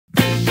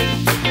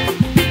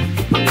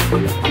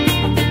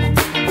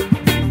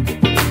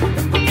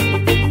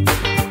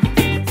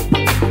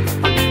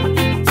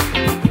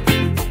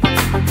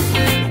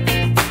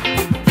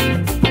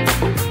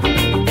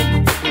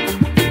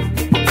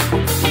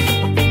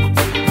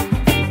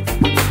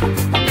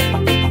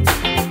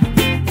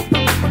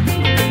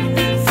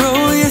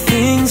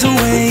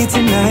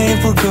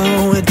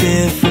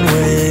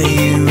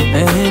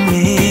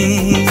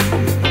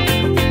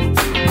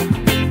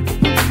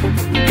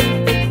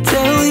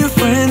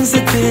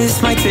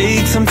this might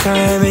take some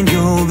time and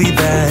you'll be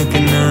back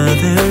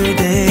another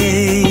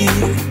day.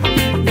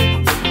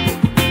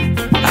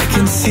 I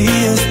can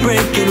see us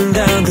breaking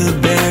down the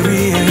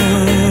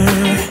barrier.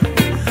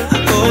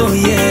 Oh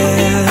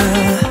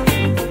yeah.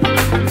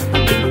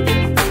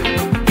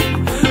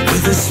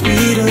 With the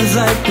speed of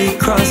light we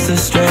cross the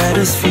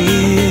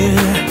stratosphere.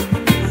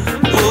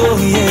 Oh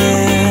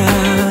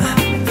yeah.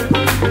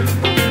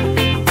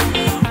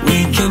 We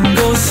can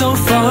go so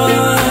far.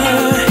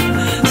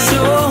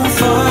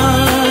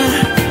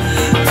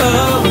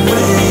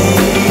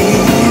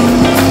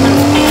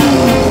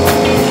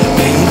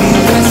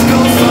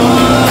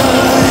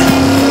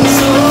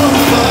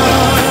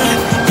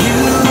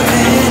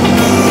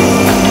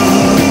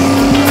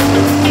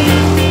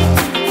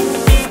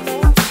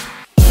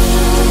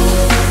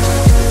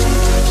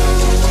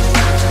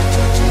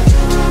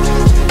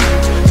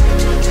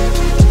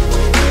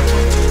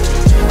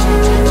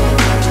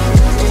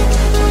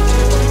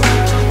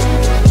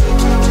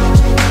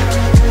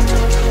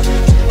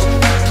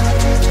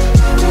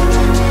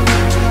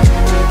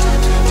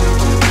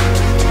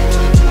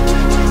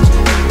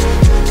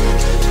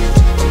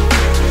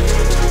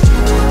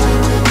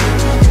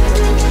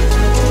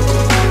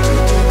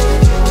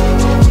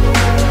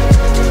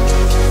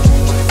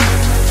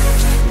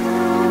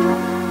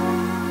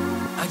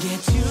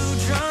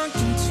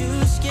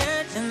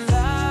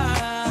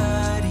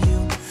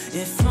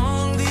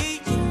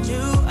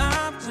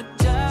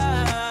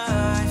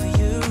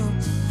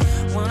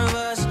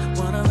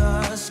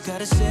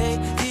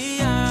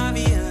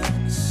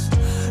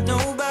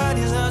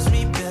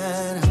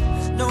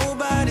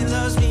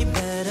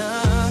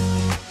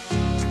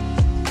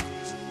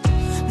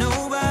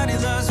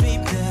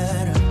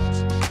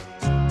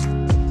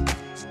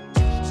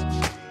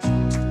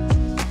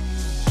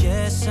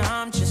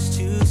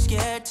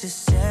 To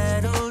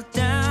settle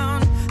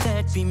down,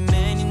 there'd be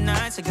many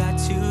nights I got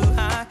too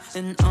high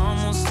and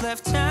almost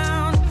left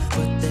town.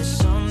 But there's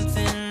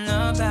something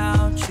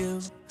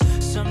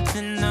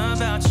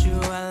about you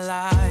I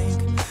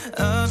like,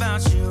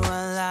 about you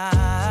I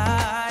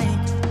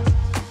like.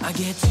 I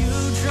get too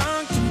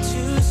drunk and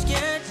too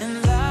scared and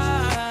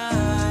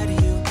lie to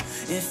you.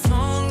 If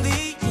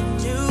only you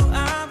knew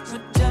I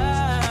would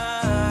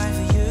die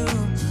for you.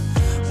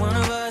 One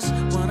of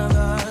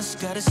us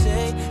gotta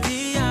say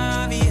the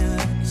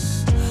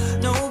obvious.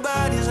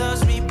 Nobody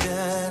loves me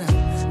better.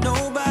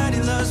 Nobody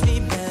loves me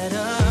better.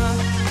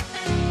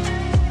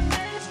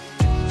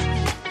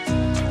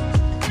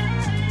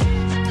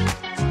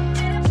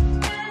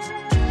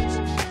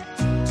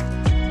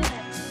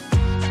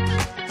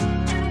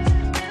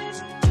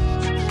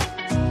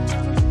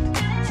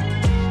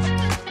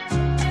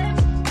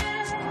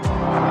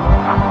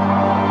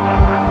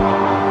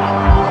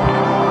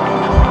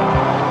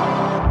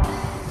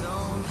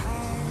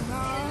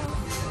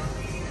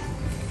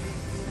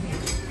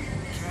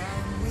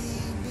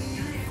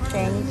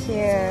 Thank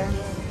you.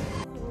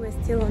 We're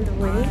still on the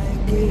way.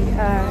 We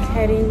are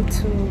heading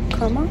to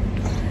Como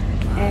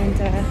and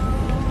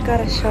got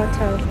a shot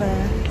of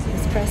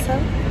espresso.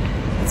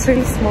 It's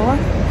really small.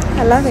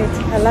 I love it.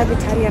 I love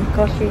Italian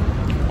coffee.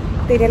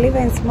 They deliver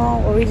in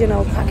small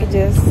original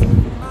packages.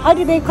 How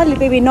do they call it,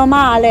 baby?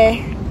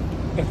 Normale.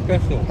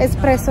 Espresso.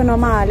 Espresso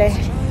normale.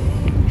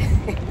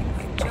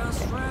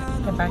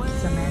 The back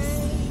is a mess.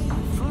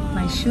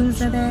 My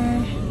shoes are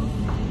there.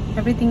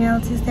 Everything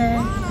else is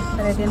there.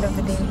 But at the end of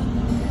the day,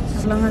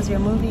 as long as you're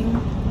moving,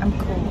 I'm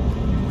cool.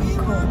 I'm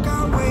cool. Work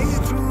our way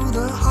through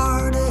the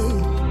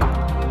heartache,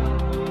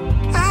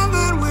 and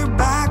then we're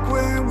back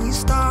where we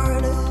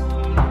started.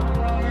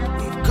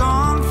 We've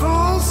gone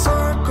full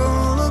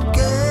circle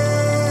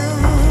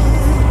again.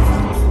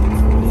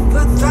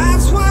 But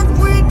that's what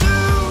we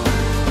do.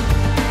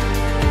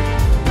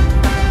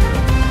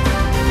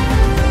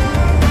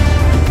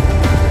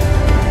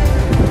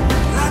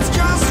 That's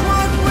just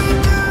what we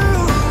do.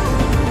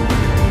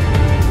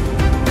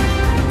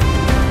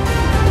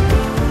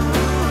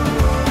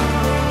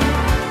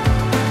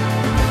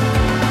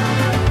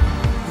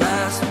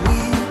 Last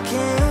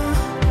weekend,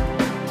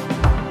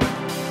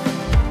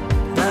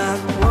 that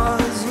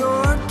was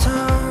your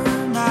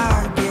turn,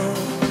 I guess.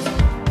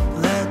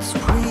 Let's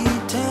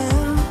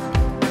pretend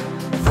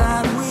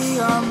that we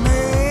are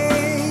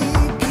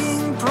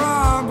making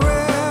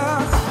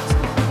progress.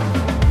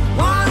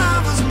 One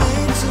of us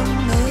makes a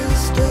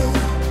mistake.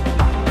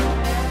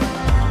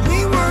 We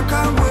work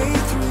our way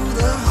through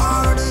the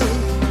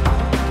heartache,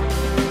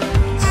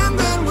 and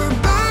then we're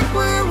back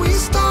where we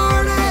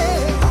started.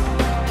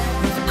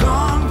 We've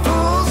gone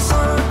full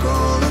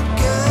circle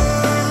again.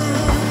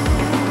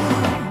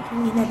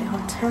 I'm at the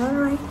hotel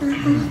right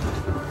now.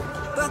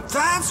 But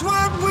that's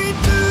what we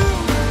do.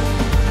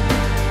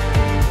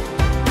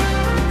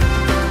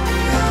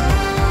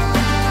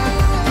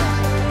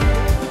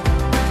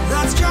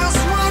 That's just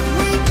what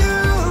we do.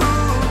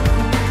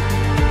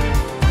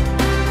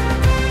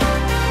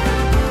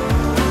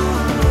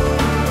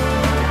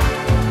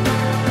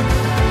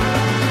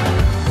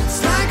 It's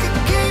like a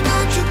game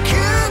that you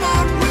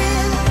cannot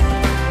win.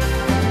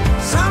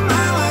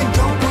 Somehow I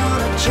don't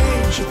wanna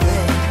change a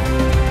thing.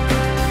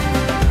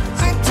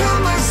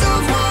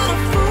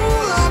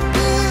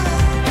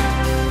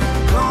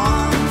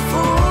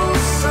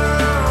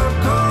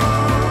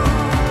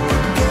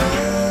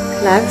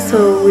 Love,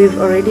 so we've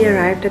already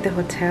arrived at the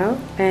hotel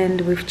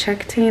and we've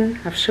checked in.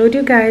 I've showed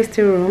you guys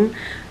the room.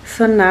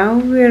 So now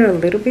we're a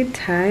little bit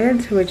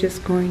tired. So we're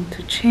just going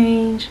to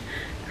change,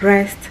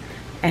 rest,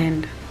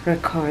 and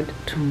record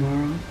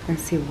tomorrow and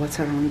see what's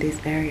around this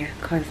area,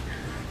 because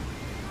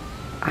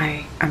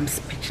I am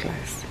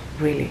speechless,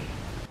 really.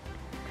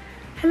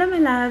 Hello my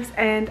loves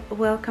and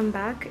welcome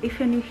back. If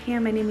you're new here,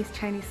 my name is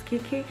Chinese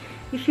Kiki.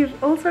 If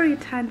you've also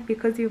returned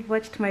because you've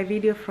watched my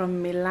video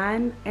from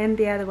Milan and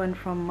the other one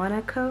from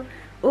Monaco,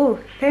 oh,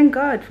 thank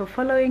God for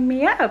following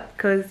me up,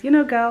 because you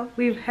know girl,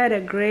 we've had a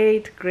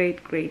great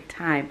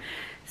time.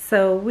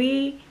 So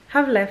we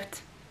have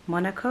left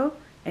Monaco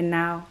and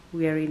now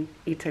we are in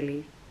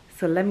Italy.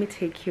 So let me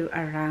take you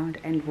around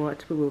and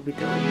what we will be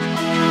doing.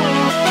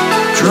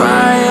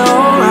 Dry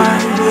your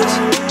eyes,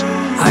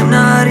 I'm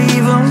not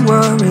even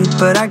worried,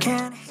 but I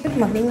can't. Good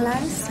morning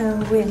loves, so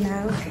we're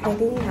now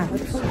heading out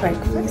for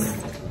breakfast.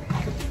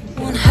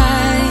 Won't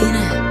hide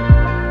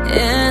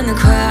in the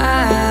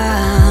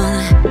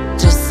crowd,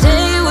 just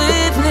stay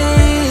with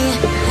me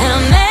and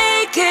I'll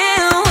make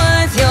it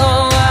worth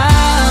your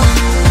while.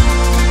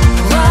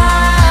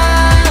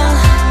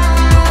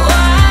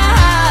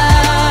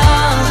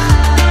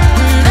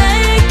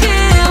 Make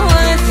it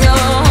worth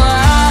your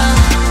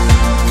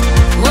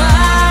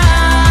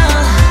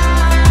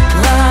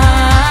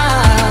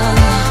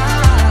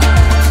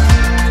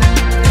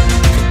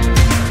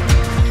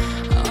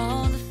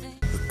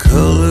the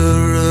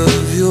color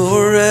of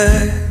your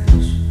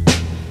eyes,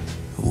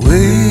 the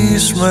way you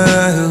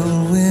smile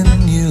when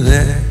you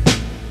laugh,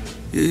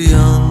 your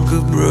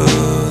younger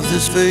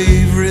brother's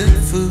favorite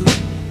food,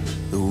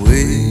 the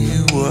way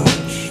you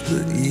watch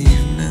the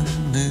evening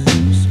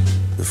news,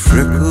 the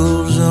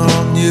freckles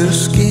on your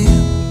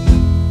skin,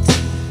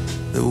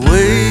 the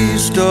way you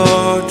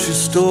start your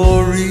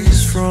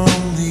stories from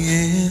the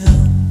end.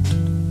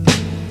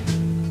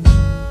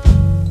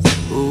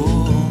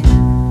 Oh,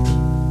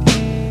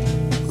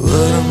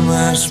 what am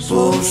I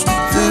supposed to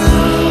do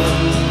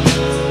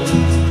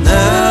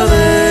now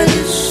that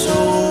it's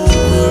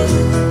over?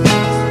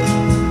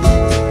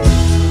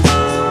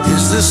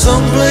 Is there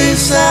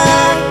someplace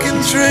I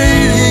can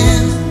trade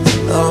in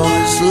all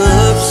this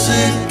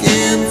lovesick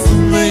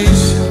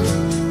information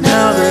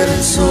now that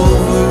it's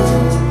over?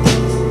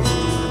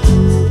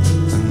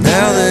 And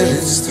now that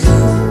it's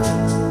through,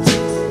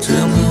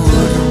 tell me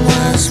what am I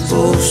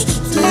supposed to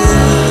do?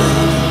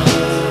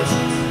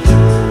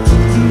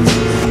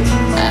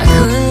 I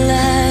could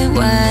lie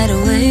wide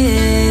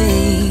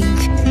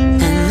awake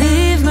and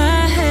leave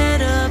my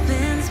head up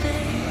in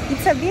space.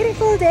 It's a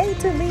beautiful day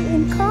to be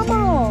in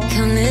Como.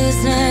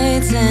 Countless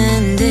nights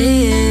and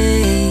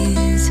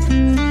days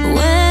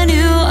when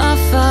you are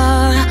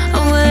far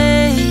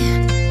away,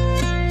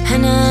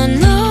 and I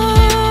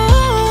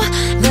know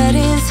that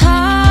it's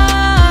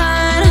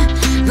hard,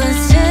 but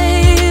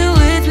stay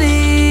with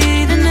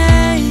me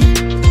tonight,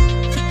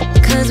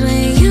 'cause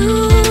when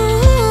you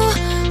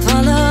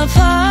fall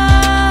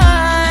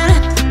apart,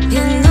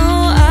 you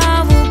know I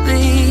will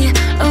be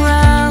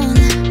around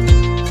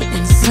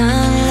in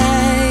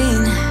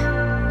sunlight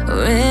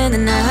or in the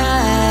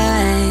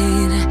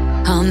night.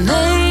 I'll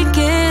make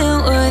it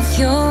worth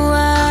your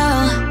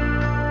while.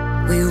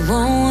 We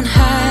won't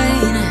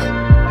hide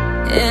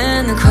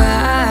in the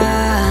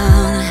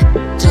crowd,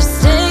 just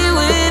stay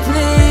with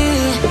me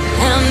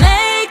and I'll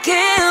make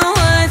it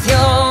worth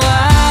your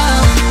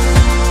while.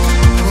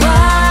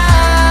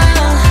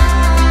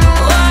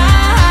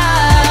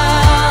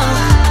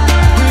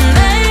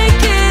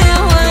 Make it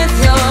worth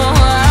your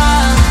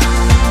while.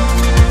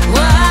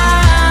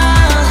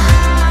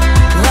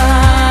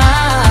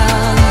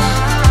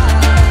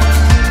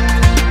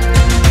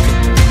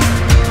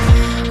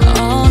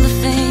 All the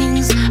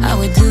things I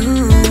would do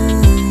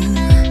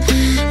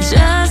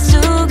just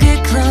to get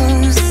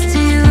close to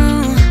you.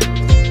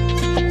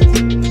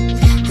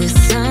 There's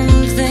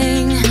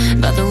something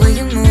about the way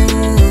you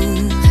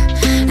move,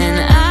 and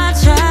I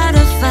try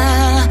to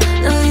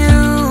follow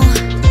you,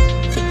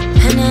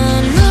 and I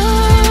know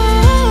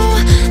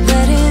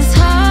that it's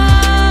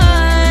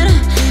hard,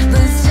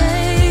 but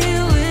stay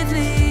with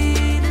me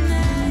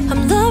tonight.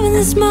 I'm loving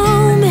this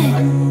moment.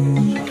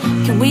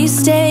 Can we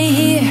stay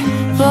here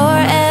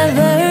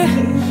forever?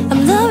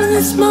 I'm loving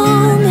this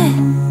moment.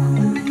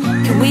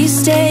 Can we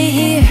stay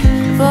here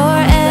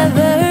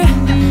forever?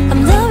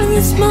 I'm loving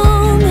this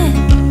moment.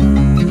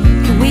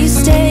 Can we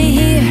stay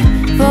here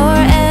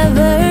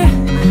forever?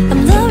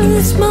 I'm loving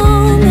this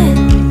moment.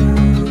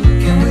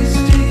 Can we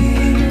stay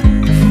here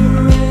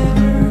forever?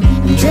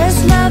 I'm just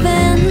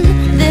loving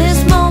this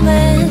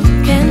moment.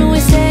 Can we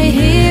stay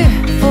here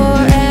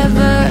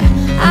forever?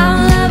 I'm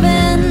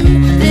loving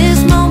this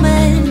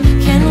moment.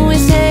 Can we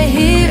stay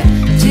here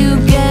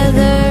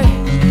together?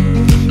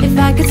 If I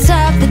could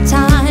stop the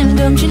time,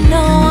 don't you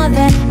know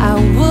that I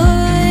would?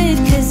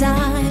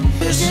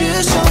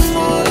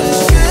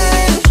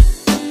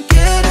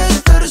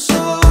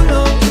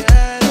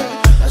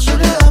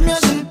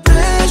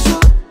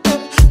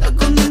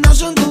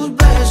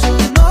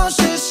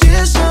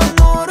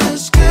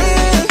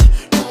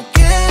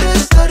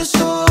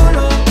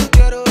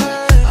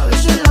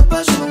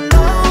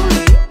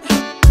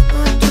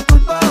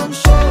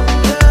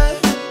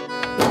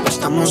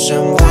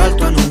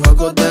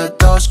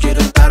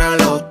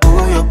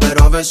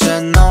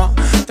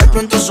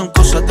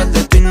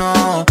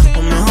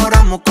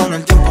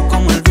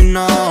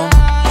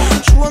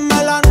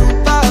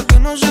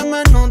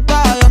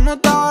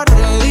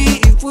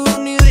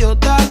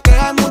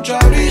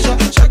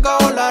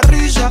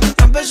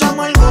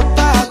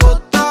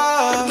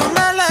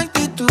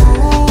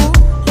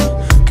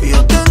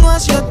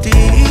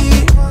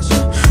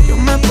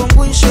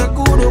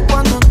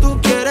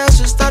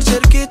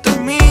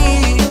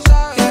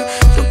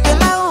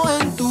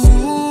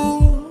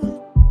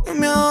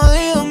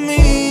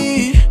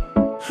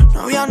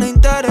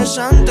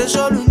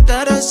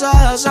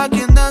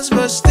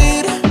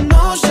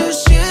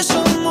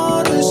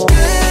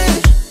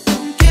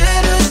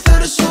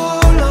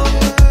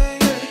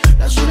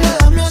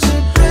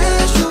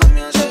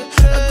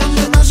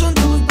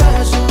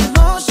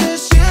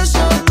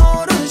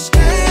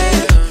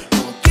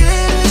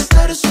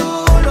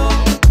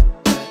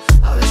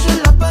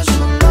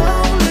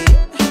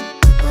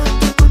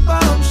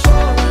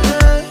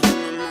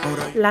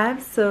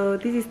 Love, so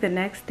this is the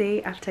next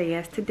day after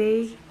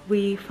yesterday.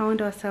 We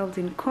found ourselves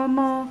in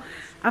Como.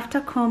 After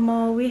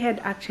Como, we had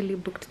actually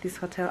booked this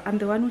hotel. I'm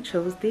the one who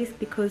chose this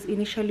because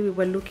initially we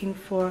were looking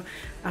for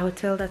a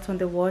hotel that's on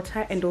the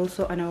water and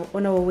also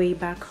on our way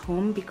back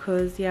home,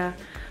 because yeah,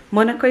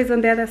 Monaco is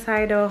on the other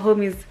side, our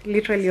home is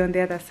literally on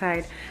the other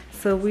side.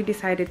 So we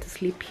decided to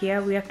sleep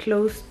here. We are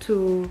close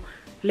to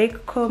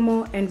Lake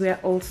Como and we are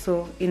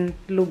also in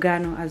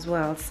Lugano as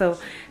well. So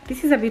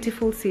this is a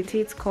beautiful city.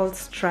 It's called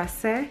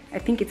Stresa. I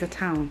think it's a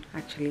town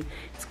actually.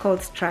 It's called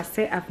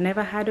Stresa. I've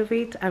never heard of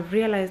it. I've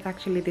realized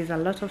actually there's a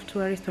lot of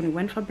tourists. When we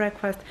went for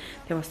breakfast,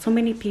 there were so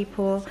many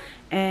people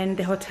and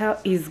the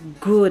hotel is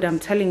good. I'm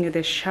telling you,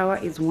 the shower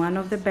is one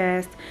of the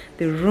best.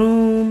 The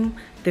room,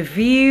 the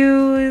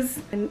views,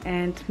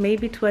 and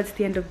maybe towards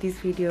the end of this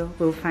video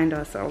we'll find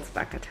ourselves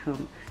back at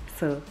home.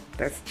 So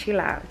let's chill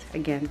out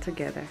again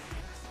together.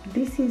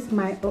 This is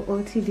my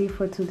OOTD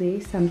for today,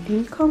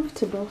 something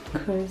comfortable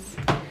because,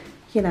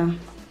 you know,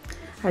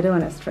 I don't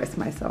want to stress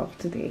myself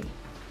today.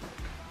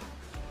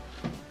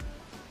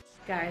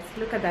 Guys,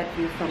 look at that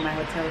view from my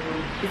hotel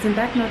room. Isn't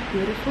that not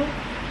beautiful?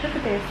 Look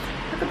at this.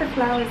 Look at the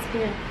flowers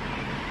here.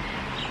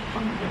 Oh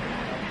my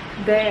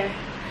God. There.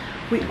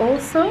 We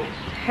also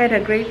had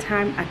a great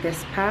time at the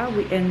spa.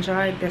 We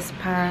enjoyed the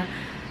spa,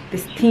 the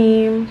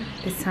steam,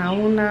 the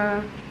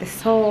sauna, the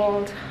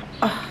salt.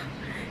 Oh.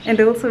 And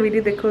also we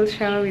did the cold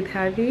shower with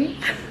Harvey.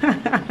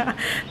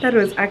 That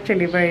was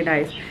actually very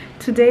nice.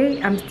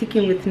 Today I'm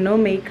sticking with no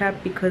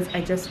makeup because I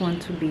just want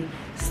to be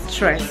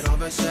stress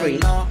free.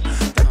 Love,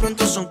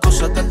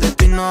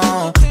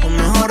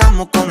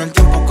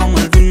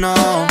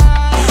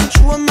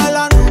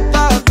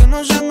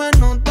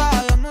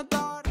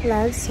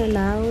 so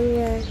now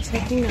we are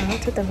checking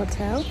out at the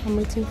hotel. I'm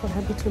waiting for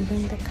Harvey to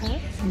bring the car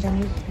and then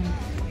we can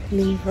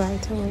leave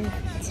right away.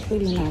 It's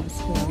really nice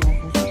here.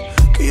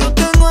 Yo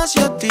tengo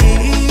hacia ti,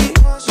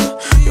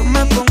 yo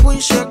me pongo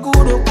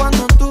inseguro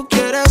cuando tú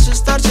quieres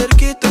estar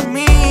cerquita de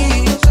mí.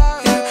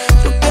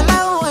 Yo que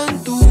la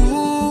juventud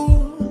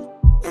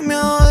me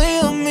ha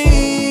jodido a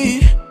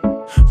mí.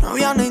 No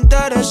había nada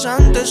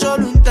interesante,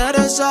 solo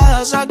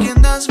interesadas a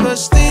quien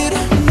desvestir.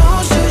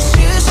 No sé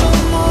si es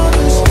amor,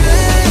 es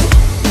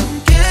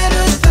que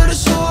quiero estar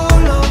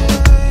solo.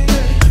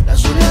 La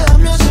soledad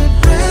me hace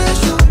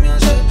preso,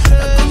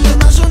 la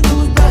condena son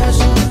tus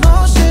besos.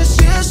 No sé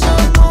si es amor.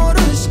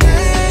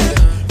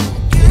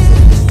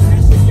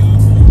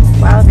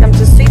 Welcome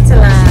to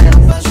Switzerland.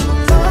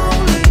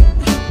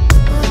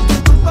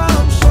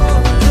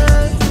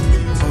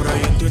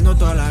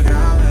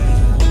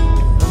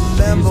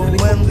 Remember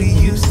when we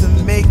used to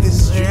make the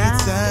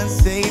streets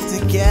unsafe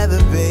together,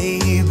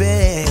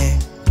 baby?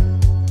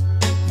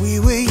 We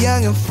were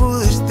young and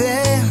foolish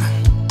then.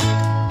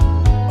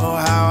 Oh,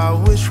 how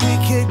I wish we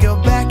could go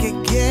back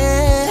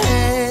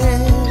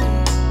again.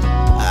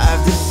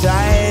 I've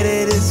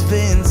decided it's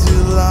been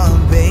too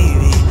long,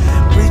 baby.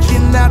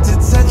 Reaching out to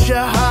touch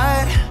your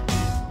heart.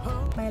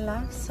 My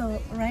love,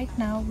 so right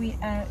now we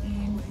are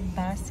in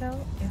Basel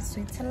in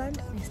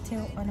Switzerland. We're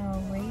still on our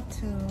way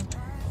to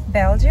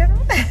Belgium.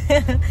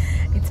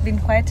 It's been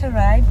quite a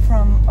ride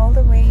from all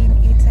the way in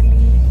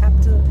Italy up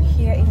to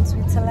here in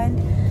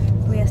Switzerland.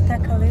 We are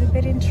stuck a little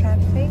bit in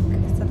traffic,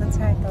 so that's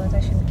why I thought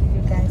I should give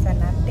you guys an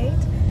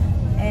update.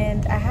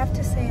 And I have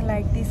to say,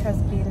 like, this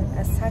has been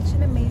such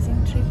an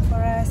amazing trip for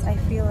us. I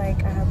feel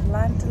like I have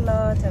learned a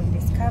lot, I've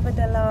discovered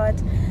a lot.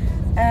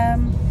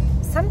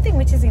 Something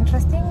which is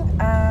interesting,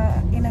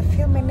 in a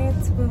few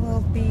minutes we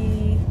will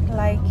be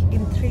like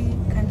in 3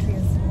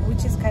 countries,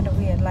 which is kind of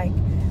weird. Like,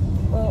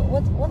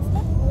 what's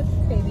that? What's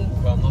baby?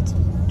 Well, not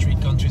 3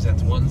 countries at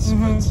once,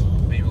 but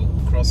we will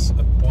cross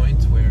a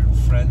point where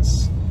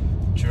France,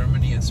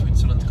 Germany and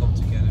Switzerland come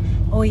together.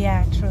 Oh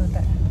yeah, true.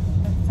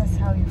 That's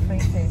how you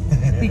phrase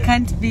it. We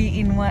can't be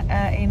in one,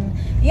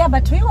 yeah,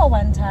 but we were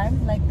one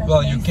time like that.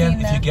 Well, you can,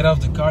 if you get out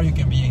of the car, you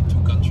can be in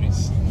 2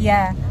 countries.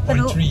 Yeah, or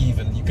in 3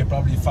 even. You can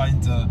probably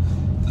find the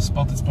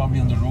spot that's probably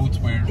on the road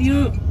where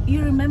you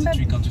remember the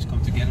 3 countries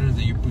come together, and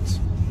then you put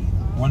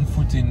one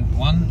foot in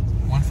one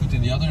foot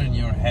in the other, and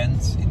your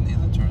hand in the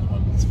third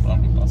one. It's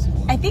probably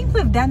possible. I think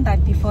we've done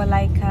that before,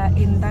 like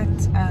in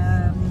that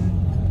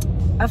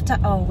after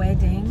our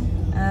wedding,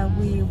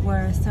 we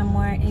were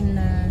somewhere in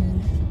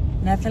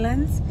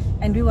Netherlands,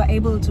 and we were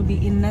able to be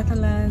in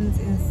Netherlands,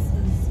 in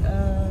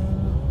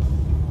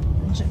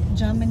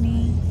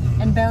Germany,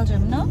 and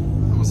Belgium. No?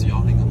 I was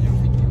yawning on your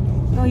video.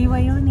 Oh, you were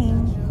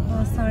yawning.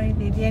 Oh, sorry,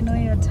 baby. I know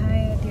you're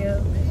tired.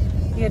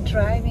 You're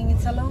driving.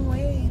 It's a long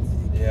way.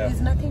 Yeah.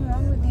 There's nothing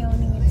wrong with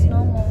yawning. It's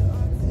normal.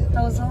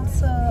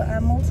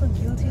 I'm also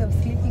guilty of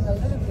sleeping a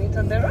little bit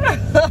on the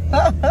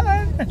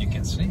road. You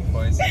can sleep.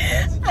 Why is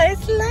that? I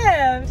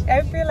slept.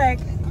 I feel like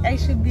I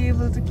should be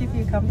able to keep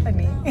you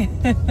company.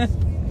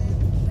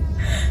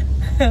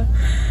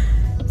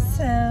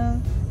 So,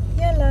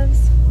 yeah,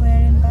 loves, we're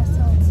in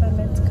Basel, so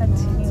let's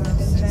continue with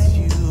the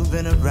journey. You've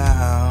been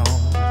around.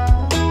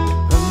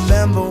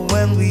 Remember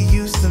when we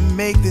used to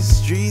make the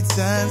streets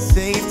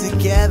unsafe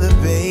together,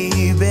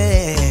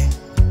 baby?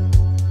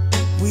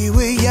 We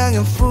were young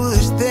and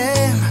foolish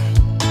then.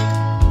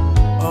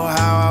 Oh,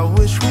 how I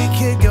wish we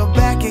could go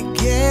back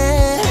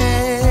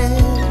again.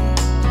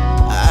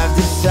 I've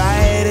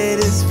decided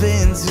it's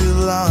been too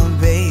long,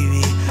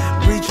 baby.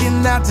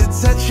 Reaching out to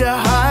touch your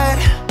heart,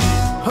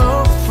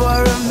 hope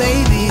for a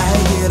maybe. I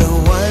get a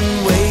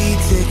one-way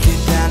ticket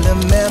down to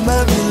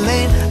memory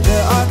lane.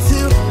 There are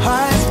two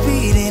hearts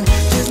beating,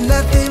 just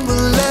nothing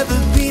will ever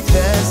be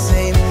the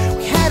same.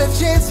 We had a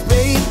chance,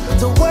 babe,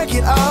 to work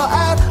it all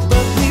out,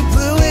 but we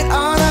blew it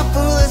on our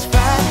foolish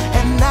pride,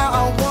 and now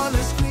I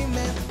wanna scream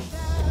and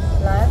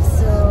Love,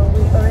 so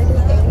we already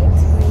ate.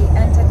 We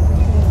entered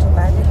quickly into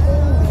Burger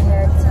King. We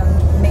had some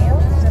meal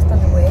just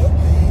on the way,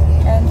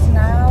 and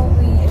now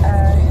we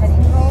are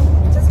heading home.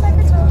 Just like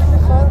we told you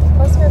before, of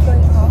course we're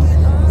going home.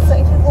 So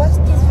if you've watched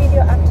this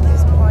video up to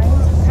this point,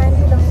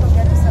 kindly don't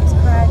forget to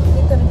subscribe,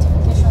 hit the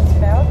notifications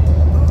bell,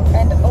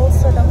 and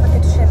also don't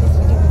forget to share this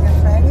video with your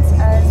friends,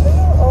 as we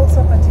will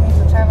also continue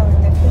to travel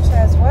in the future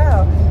as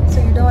well. So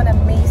you don't want to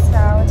miss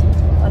out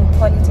on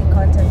quality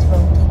content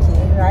from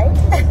Kiki, right?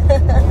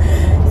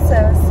 So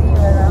see you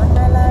around,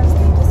 my loves.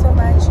 Thank you so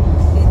much.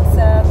 It's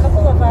a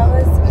couple of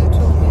hours. It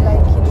will be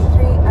like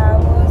 3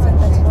 hours and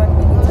 31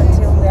 minutes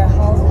until we are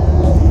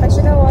home. But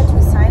you know what?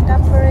 We signed up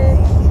for it.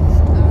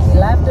 We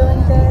love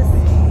doing this.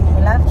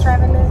 We love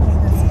traveling. You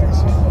can see I'm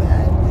shaking.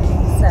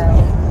 So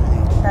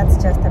that's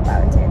just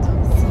about it.